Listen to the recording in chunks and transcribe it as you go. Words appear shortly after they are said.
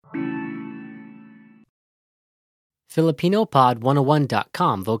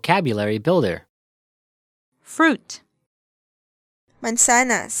FilipinoPod101.com Vocabulary Builder. Fruit.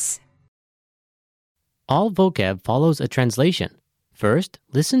 Mansanas. All vocab follows a translation. First,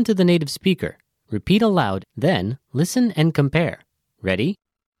 listen to the native speaker. Repeat aloud, then listen and compare. Ready?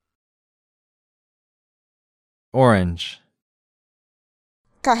 Orange,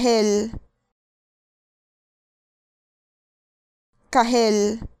 Kahel.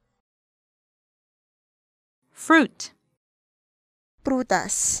 Kahel. Fruit.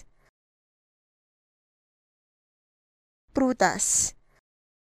 Prutas. Prutas.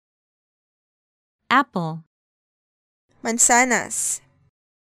 Apple. Mansanas.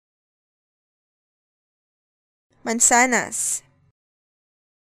 Mansanas.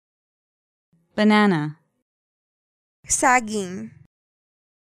 Banana. Saging.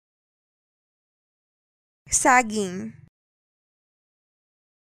 Saging.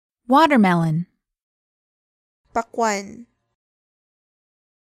 Watermelon. Pakwan.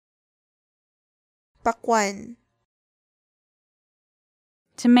 Pakwan.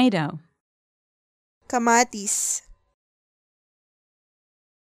 Tomato. Kamatis.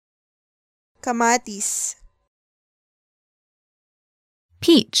 Kamatis.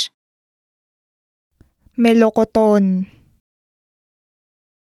 Peach. Melokoton.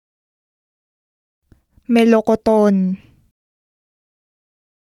 Melokoton.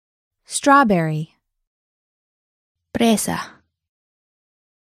 Strawberry. Presa.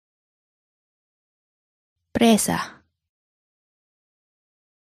 Presa.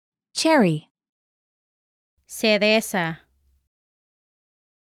 Cherry. Cereza.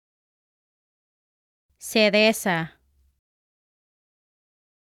 Cereza.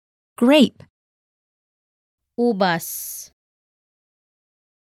 Grape. Ubas.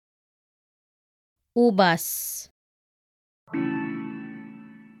 Ubas.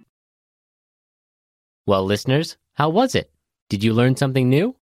 Well, listeners, how was it? Did you learn something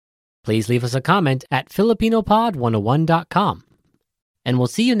new? Please leave us a comment at FilipinoPod101.com. And we'll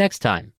see you next time.